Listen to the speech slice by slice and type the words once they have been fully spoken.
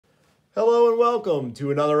welcome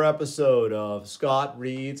to another episode of Scott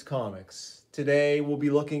Reads Comics. Today we'll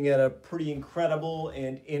be looking at a pretty incredible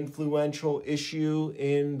and influential issue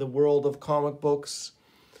in the world of comic books.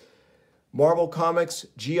 Marvel Comics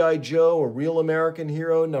G.I. Joe, A Real American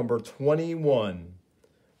Hero, number 21.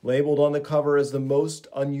 Labeled on the cover as the most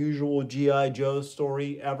unusual G.I. Joe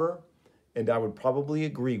story ever, and I would probably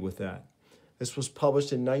agree with that. This was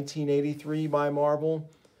published in 1983 by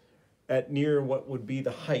Marvel at near what would be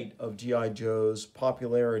the height of G.I. Joe's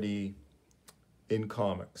popularity in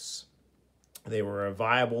comics. They were a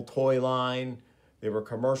viable toy line. There were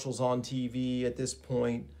commercials on TV at this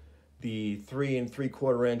point. The 3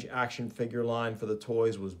 3/4 inch action figure line for the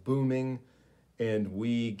toys was booming, and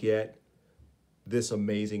we get this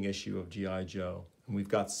amazing issue of G.I. Joe. And we've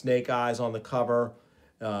got Snake Eyes on the cover,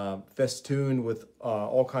 festooned with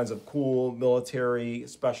all kinds of cool military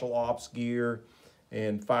special ops gear,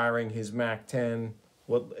 and firing his MAC-10,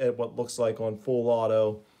 what looks like on full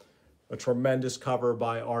auto. A tremendous cover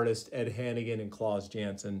by artist Ed Hannigan and Klaus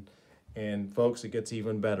Janson. And folks, it gets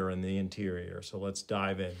even better in the interior, so let's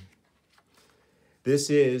dive in. This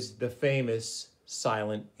is the famous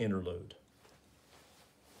silent interlude.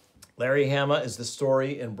 Larry Hama is the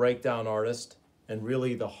story and breakdown artist, and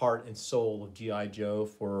really the heart and soul of G.I. Joe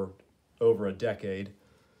for over a decade.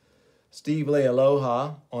 Steve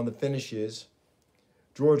Leialoha on the finishes.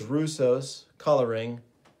 George Russos, coloring,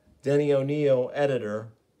 Denny O'Neil, editor,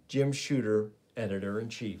 Jim Shooter,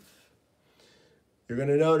 editor-in-chief. You're going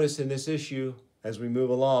to notice in this issue, as we move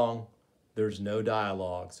along, there's no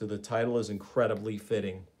dialogue, so the title is incredibly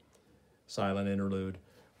fitting, Silent Interlude.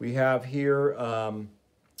 We have here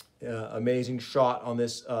amazing shot on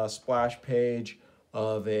this splash page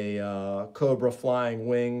of a Cobra flying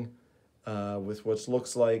wing with what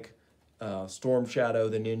looks like Storm Shadow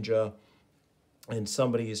the Ninja, and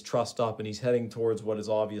somebody is trussed up and he's heading towards what is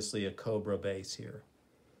obviously a Cobra base here.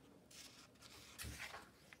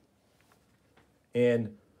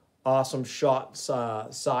 And awesome shot,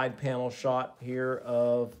 side panel shot here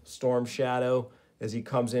of Storm Shadow as he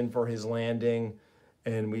comes in for his landing.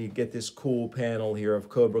 And we get this cool panel here of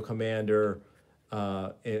Cobra Commander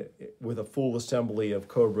with a full assembly of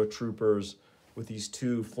Cobra troopers with these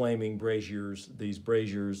two flaming braziers,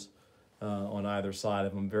 on either side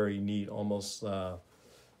of them. Very neat, almost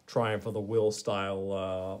Triumph of the Will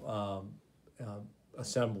style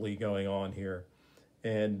assembly going on here.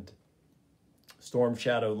 And Storm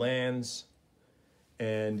Shadow lands,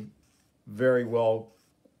 and very well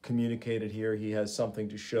communicated here. He has something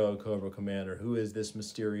to show Cobra Commander. Who is this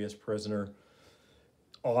mysterious prisoner?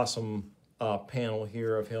 Awesome panel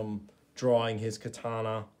here of him drawing his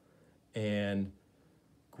katana, and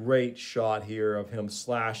great shot here of him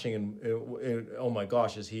slashing, and oh my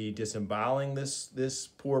gosh, is he disemboweling this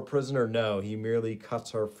poor prisoner? No, he merely cuts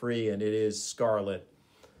her free, and it is Scarlet,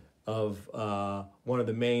 of one of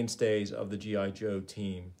the mainstays of the G.I. Joe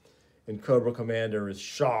team. And Cobra Commander is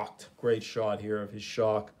shocked. Great shot here of his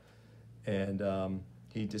shock, and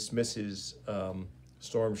he dismisses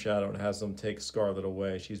Storm Shadow and has them take Scarlet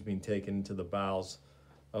away. She's been taken to the bowels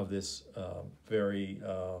of this very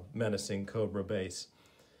menacing Cobra base.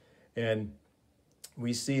 And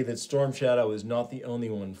we see that Storm Shadow is not the only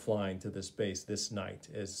one flying to this base this night,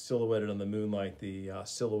 as silhouetted on the moonlight, the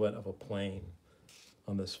silhouette of a plane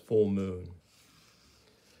on this full moon.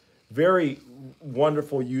 Very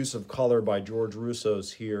wonderful use of color by George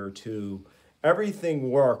Russos here too. Everything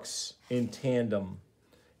works in tandem.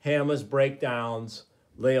 Hama's breakdowns,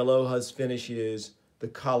 Leialoha's finishes, the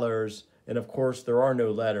colors, and of course there are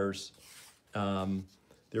no letters.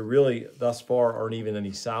 There really, thus far, aren't even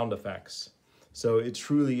any sound effects. So it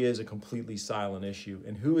truly is a completely silent issue.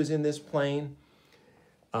 And who is in this plane?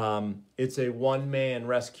 It's a one-man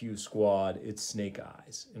rescue squad. It's Snake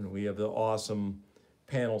Eyes. And we have the awesome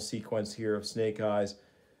panel sequence here of Snake Eyes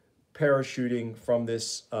parachuting from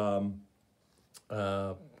this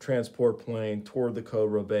transport plane toward the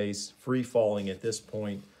Cobra base, free-falling at this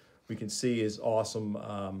point. We can see his awesome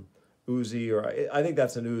Uzi, or I think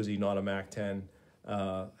that's an Uzi, not a MAC-10,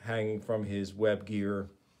 hanging from his web gear.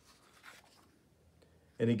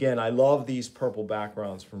 And again, I love these purple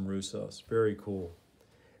backgrounds from Russos. Very cool.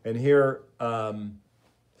 And here,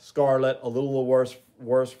 Scarlet, a little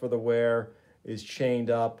worse for the wear, is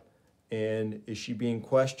chained up. And is she being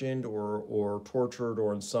questioned or tortured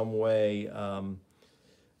or in some way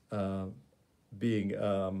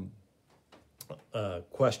being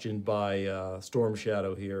questioned by Storm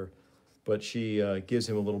Shadow here? But she gives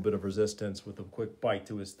him a little bit of resistance with a quick bite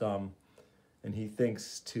to his thumb. And he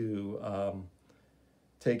thinks to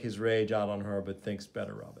take his rage out on her, but thinks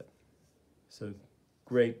better of it. So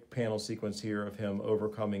great panel sequence here of him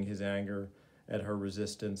overcoming his anger at her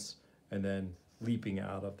resistance and then leaping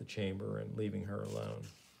out of the chamber and leaving her alone.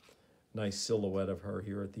 Nice silhouette of her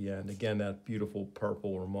here at the end. Again, that beautiful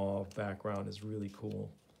purple or mauve background is really cool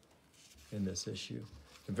in this issue.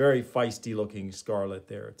 A very feisty looking Scarlet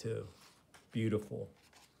there too. Beautiful.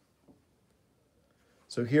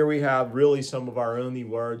 So here we have really some of our only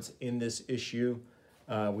words in this issue.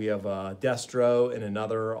 We have Destro in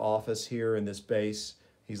another office here in this base.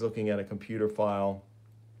 He's looking at a computer file.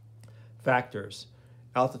 Factors: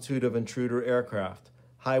 altitude of intruder aircraft,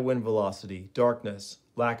 high wind velocity, darkness,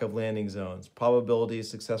 lack of landing zones, probability of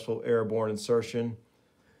successful airborne insertion,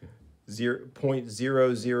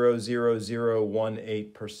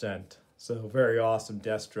 0.00018%. So very awesome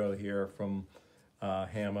Destro here from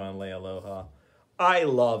Hama and Leialoha. I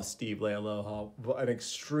love Steve Leialoha, an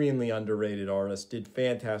extremely underrated artist. Did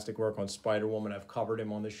fantastic work on Spider-Woman. I've covered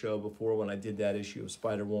him on the show before when I did that issue of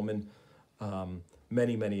Spider-Woman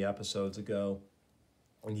many episodes ago.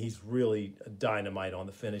 And he's really a dynamite on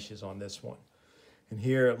the finishes on this one. And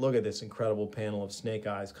here, look at this incredible panel of Snake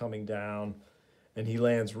Eyes coming down, and he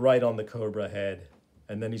lands right on the Cobra head,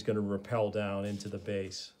 and then he's going to rappel down into the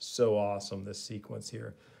base. So awesome, this sequence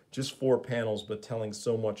here. Just 4 panels, but telling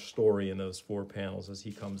so much story in those 4 panels as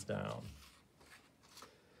he comes down.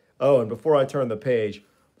 Oh, and before I turn the page,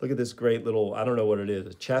 look at this great little, I don't know what it is,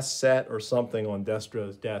 a chess set or something on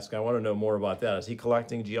Destro's desk. I want to know more about that. Is he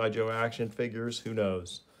collecting G.I. Joe action figures? Who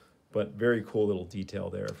knows? But very cool little detail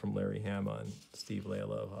there from Larry Hama and Steve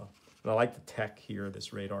Leialoha. And I like the tech here,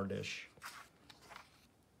 this radar dish.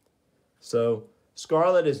 So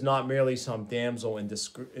Scarlet is not merely some damsel in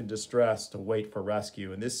distress to wait for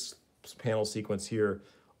rescue. And this panel sequence here,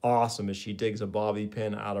 awesome, as she digs a bobby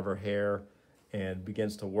pin out of her hair and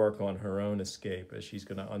begins to work on her own escape as she's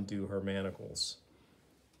going to undo her manacles.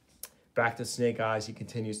 Back to Snake Eyes, he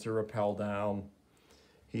continues to rappel down.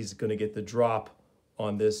 He's going to get the drop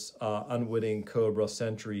on this unwitting Cobra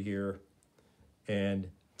sentry here and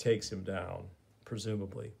takes him down,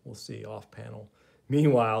 presumably. We'll see off panel.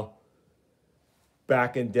 Meanwhile,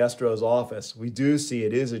 back in Destro's office, we do see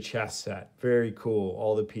it is a chess set. Very cool.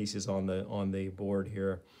 All the pieces on the board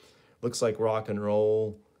here. Looks like Rock and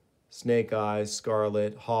Roll, Snake Eyes,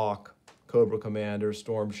 Scarlet, Hawk, Cobra Commander,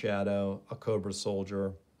 Storm Shadow, a Cobra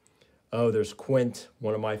Soldier. Oh, there's Quint,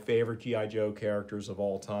 one of my favorite G.I. Joe characters of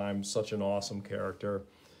all time. Such an awesome character.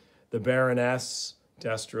 The Baroness,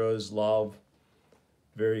 Destro's love.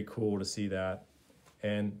 Very cool to see that.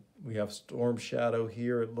 And we have Storm Shadow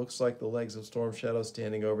here. It looks like the legs of Storm Shadow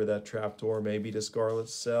standing over that trapdoor, maybe to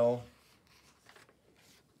Scarlet's cell.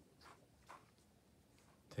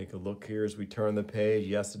 Take a look here as we turn the page.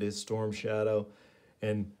 Yes, it is Storm Shadow.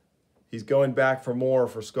 And he's going back for more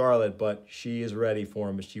for Scarlet, but she is ready for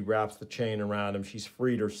him as she wraps the chain around him. She's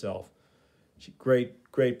freed herself.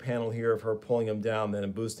 Great panel here of her pulling him down then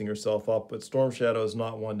and boosting herself up. But Storm Shadow is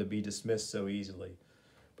not one to be dismissed so easily.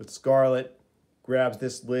 But Scarlet grabs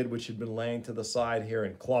this lid, which had been laying to the side here,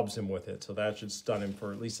 and clubs him with it. So that should stun him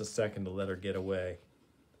for at least a second to let her get away.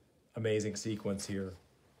 Amazing sequence here.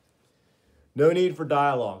 No need for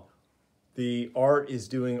dialogue. The art is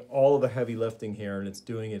doing all of the heavy lifting here, and it's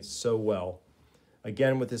doing it so well.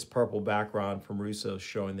 Again, with this purple background from Russo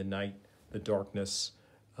showing the night, the darkness.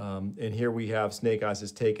 And here we have Snake Eyes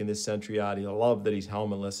has taken this sentry out. I love that he's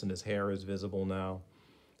helmetless and his hair is visible now.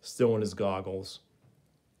 Still in his goggles.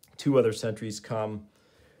 2 other sentries come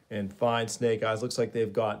and find Snake Eyes. Looks like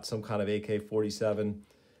they've got some kind of AK-47.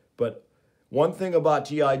 But one thing about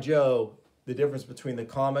G.I. Joe, the difference between the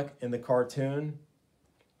comic and the cartoon,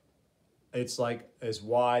 it's like as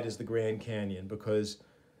wide as the Grand Canyon, because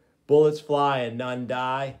bullets fly and none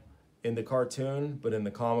die in the cartoon, but in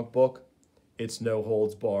the comic book, it's no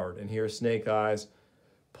holds barred. And here Snake Eyes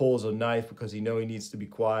pulls a knife because he knows he needs to be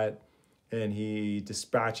quiet, and he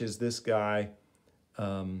dispatches this guy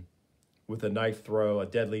with a knife throw, a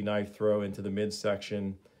deadly knife throw into the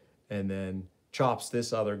midsection, and then chops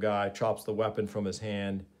this other guy, chops the weapon from his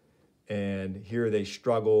hand, and here they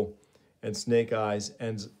struggle. And Snake Eyes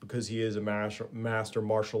ends, because he is a master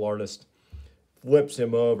martial artist, flips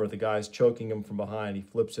him over. The guy's choking him from behind. He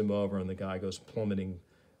flips him over, and the guy goes plummeting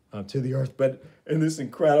to the earth. But in this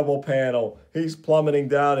incredible panel, he's plummeting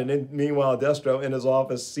down, and meanwhile, Destro in his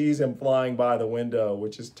office sees him flying by the window,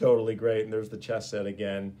 which is totally great. And there's the chess set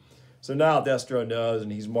again. So now Destro knows,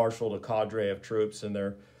 and he's marshaled a cadre of troops, and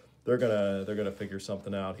they're gonna figure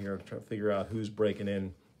something out here, try to figure out who's breaking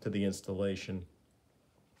in to the installation.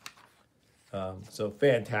 So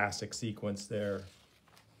fantastic sequence there.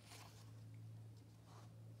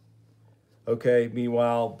 Okay,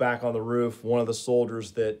 meanwhile, back on the roof, one of the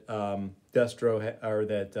soldiers that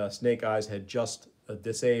Snake Eyes had just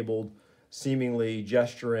disabled seemingly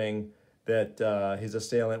gesturing that his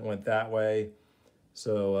assailant went that way.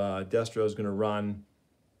 So Destro is going to run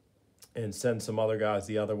and send some other guys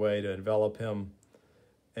the other way to envelop him.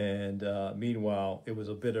 And meanwhile, it was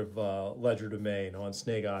a bit of legerdemain on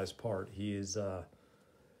Snake Eyes' part. He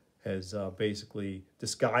has basically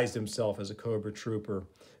disguised himself as a Cobra Trooper.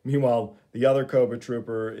 Meanwhile, the other Cobra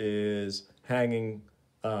Trooper is hanging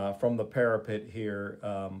from the parapet here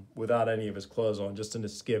without any of his clothes on, just in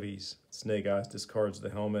his skivvies. Snake Eyes discards the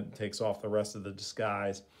helmet and takes off the rest of the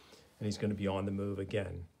disguise, and he's going to be on the move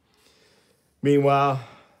again. Meanwhile,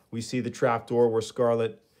 we see the trapdoor where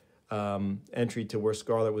Scarlet, entry to where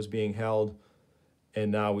Scarlet was being held,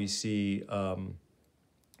 and now we see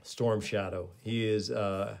Storm Shadow. He is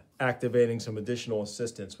activating some additional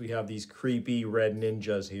assistance. We have these creepy red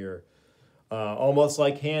ninjas here. Almost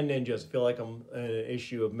like hand ninjas. I feel like I'm in an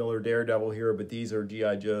issue of Miller Daredevil here, but these are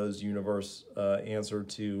G.I. Joe's universe answer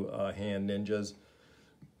to hand ninjas.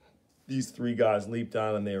 These three guys leap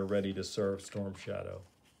down and they are ready to serve Storm Shadow.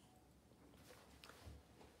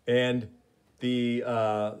 And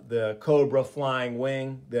the Cobra flying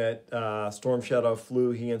wing that Storm Shadow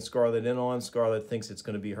flew he and Scarlet in on, Scarlet thinks it's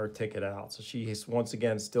going to be her ticket out. So she once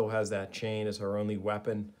again still has that chain as her only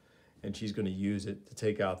weapon, and she's going to use it to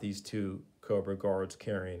take out these two Cobra guards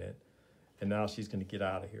carrying it. And now she's going to get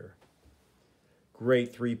out of here.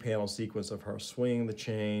 Great three-panel sequence of her swinging the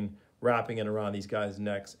chain, wrapping it around these guys'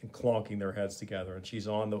 necks, and clonking their heads together. And she's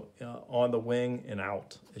on the wing and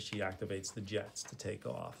out as she activates the jets to take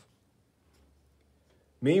off.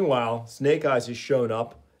 Meanwhile, Snake Eyes has shown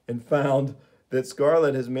up and found that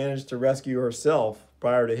Scarlet has managed to rescue herself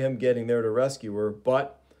prior to him getting there to rescue her,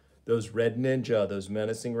 but those red ninja, those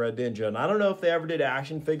menacing red ninja, and I don't know if they ever did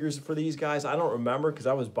action figures for these guys. I don't remember because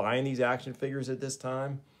I was buying these action figures at this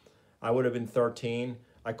time. I would have been 13.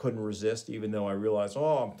 I couldn't resist, even though I realized,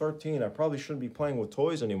 oh, I'm 13. I probably shouldn't be playing with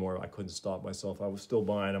toys anymore. I couldn't stop myself. I was still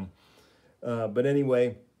buying them. But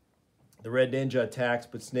anyway, the red ninja attacks,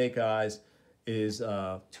 but Snake Eyes is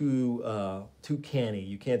too canny.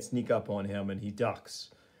 You can't sneak up on him, and he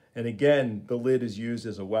ducks. And again, the lid is used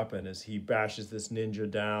as a weapon as he bashes this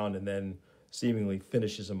ninja down and then seemingly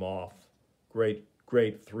finishes him off. Great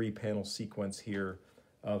three-panel sequence here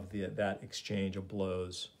of that exchange of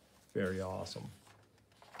blows. Very awesome.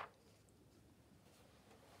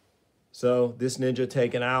 So this ninja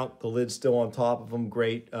taken out, the lid's still on top of him.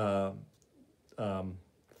 Great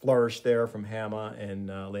flourish there from Hama and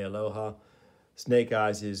Lealoha. Snake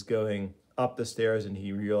Eyes is going up the stairs and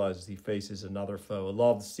he realizes he faces another foe. I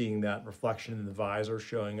love seeing that reflection in the visor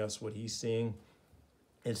showing us what he's seeing.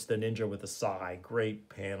 It's the ninja with the sai. Great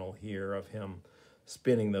panel here of him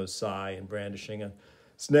spinning those sai and brandishing it.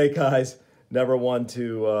 Snake Eyes, never one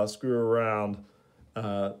to screw around,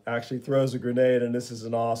 actually throws a grenade, and this is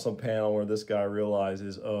an awesome panel where this guy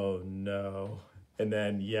realizes, oh no. And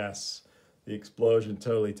then, yes, the explosion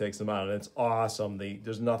totally takes him out, and it's awesome.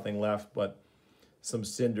 There's nothing left but some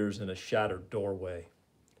cinders and a shattered doorway.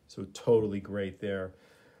 So totally great there.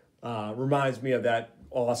 Reminds me of that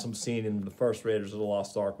awesome scene in the first Raiders of the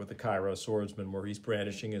Lost Ark with the Cairo swordsman where he's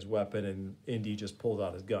brandishing his weapon and Indy just pulls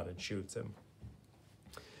out his gun and shoots him.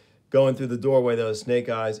 Going through the doorway, though, Snake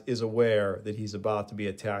Eyes is aware that he's about to be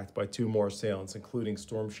attacked by two more assailants, including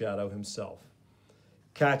Storm Shadow himself.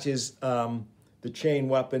 Catches the chain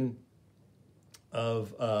weapon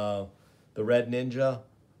of the Red Ninja,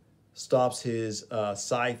 stops his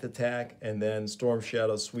scythe attack, and then Storm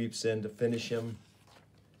Shadow sweeps in to finish him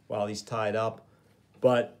while he's tied up.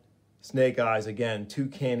 But Snake Eyes, again, too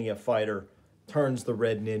canny a fighter, turns the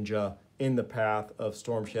Red Ninja in the path of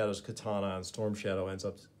Storm Shadow's katana, and Storm Shadow ends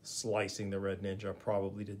up slicing the Red Ninja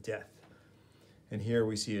probably to death. And here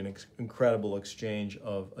we see an incredible exchange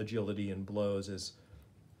of agility and blows as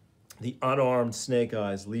the unarmed Snake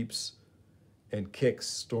Eyes leaps and kicks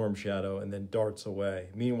Storm Shadow and then darts away.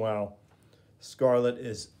 Meanwhile, Scarlet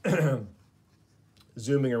is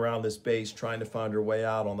zooming around this base trying to find her way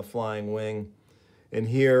out on the flying wing. And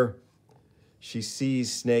here she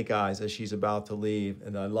sees Snake Eyes as she's about to leave,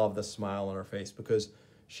 and I love the smile on her face because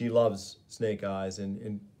she loves Snake Eyes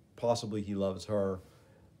and possibly he loves her.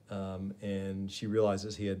 And she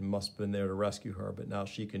realizes he must have been there to rescue her, but now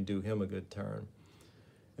she can do him a good turn.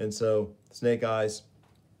 And so Snake Eyes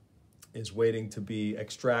is waiting to be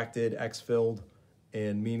extracted, exfilled,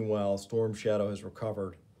 and meanwhile Storm Shadow has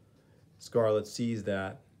recovered. Scarlet sees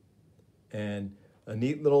that, and a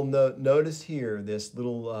neat little notice here, this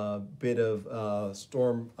little bit of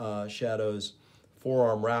Storm Shadow's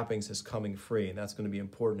forearm wrappings is coming free, and that's going to be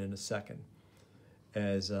important in a second.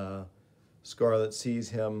 As Scarlet sees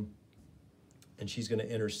him, and she's going to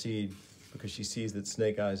intercede because she sees that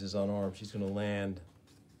Snake Eyes is unarmed. She's going to land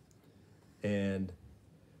and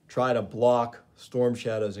try to block Storm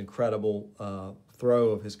Shadow's incredible throw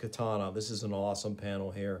of his katana. This is an awesome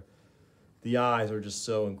panel here. The eyes are just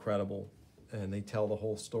so incredible, and they tell the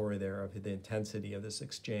whole story there of the intensity of this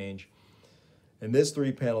exchange. And this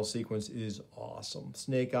 3-panel sequence is awesome.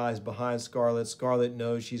 Snake Eyes behind Scarlet. Scarlet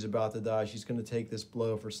knows she's about to die. She's going to take this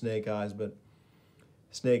blow for Snake Eyes, but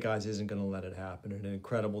Snake Eyes isn't going to let it happen. An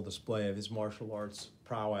incredible display of his martial arts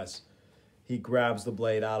prowess. He grabs the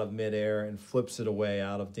blade out of midair and flips it away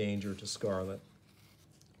out of danger to Scarlet.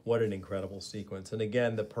 What an incredible sequence. And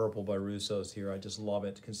again, the purple by Russo's here. I just love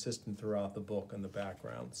it. Consistent throughout the book and the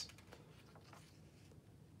backgrounds.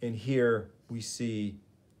 And here we see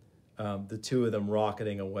the two of them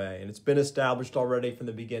rocketing away. And it's been established already from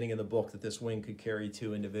the beginning of the book that this wing could carry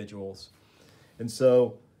 2 individuals. And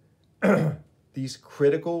so these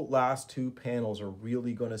critical last 2 panels are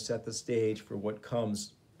really going to set the stage for what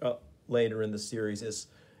comes later in the series as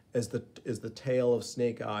the tale of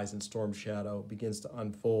Snake Eyes and Storm Shadow begins to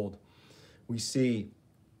unfold. We see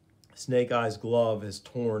Snake Eyes' glove is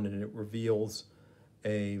torn and it reveals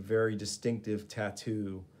a very distinctive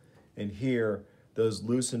tattoo. And here, those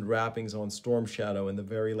loosened wrappings on Storm Shadow in the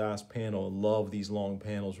very last panel, I love these long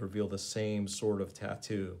panels, reveal the same sort of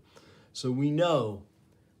tattoo. So we know,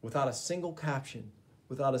 without a single caption,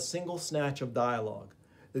 without a single snatch of dialogue,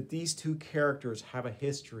 that these 2 characters have a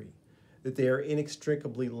history, that they are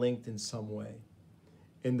inextricably linked in some way.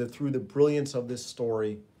 And that through the brilliance of this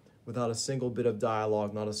story, without a single bit of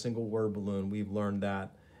dialogue, not a single word balloon, we've learned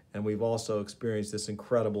that. And we've also experienced this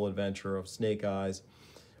incredible adventure of Snake Eyes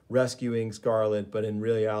rescuing Scarlet, but in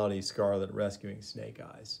reality, Scarlet rescuing Snake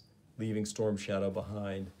Eyes, leaving Storm Shadow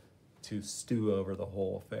behind to stew over the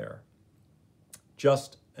whole affair.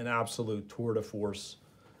 Just an absolute tour de force,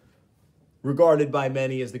 regarded by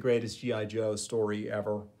many as the greatest G.I. Joe story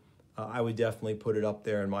ever. I would definitely put it up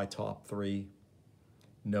there in my top 3,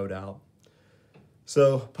 no doubt.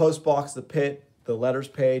 So, Postbox The Pit, the letters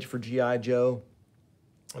page for G.I. Joe.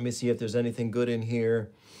 Let me see if there's anything good in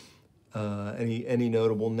here. Any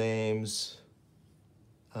notable names?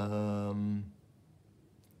 Let's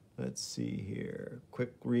see here.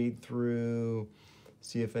 Quick read through.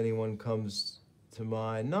 See if anyone comes to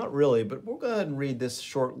mind. Not really, but we'll go ahead and read this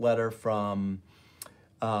short letter from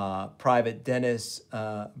Private Dennis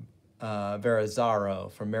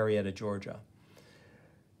Verrazaro from Marietta, Georgia.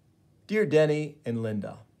 Dear Denny and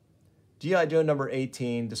Linda, G.I. Joe number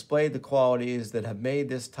 18 displayed the qualities that have made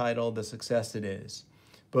this title the success it is.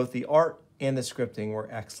 Both the art and the scripting were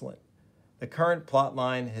excellent. The current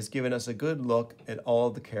plotline has given us a good look at all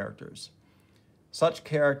of the characters. Such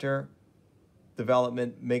character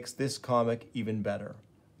development makes this comic even better.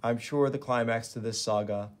 I'm sure the climax to this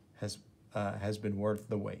saga has been worth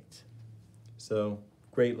the wait. So,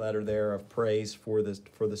 great letter there of praise for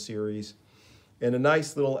the series. And a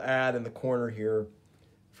nice little ad in the corner here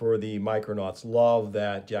for the Micronauts. Love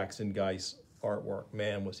that Jackson Guice artwork.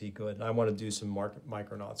 Man, was he good. And I want to do some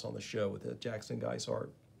Micronauts on the show with the Jackson Guice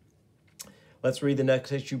art. Let's read the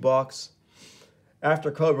next issue box.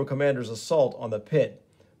 After Cobra Commander's assault on the pit,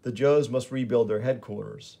 the Joes must rebuild their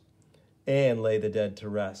headquarters and lay the dead to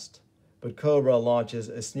rest. But Cobra launches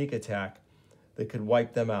a sneak attack that could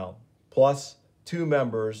wipe them out. Plus, 2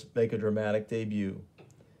 members make a dramatic debut.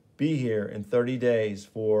 Be here in 30 days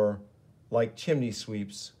for Like Chimney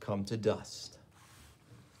Sweeps Come to Dust.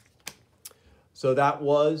 So that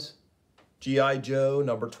was G.I. Joe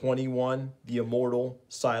number 21, The Immortal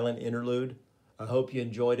Silent Interlude. I hope you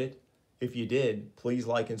enjoyed it. If you did, please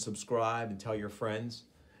like and subscribe and tell your friends.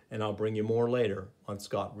 And I'll bring you more later on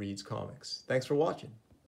Scott Reads Comics. Thanks for watching.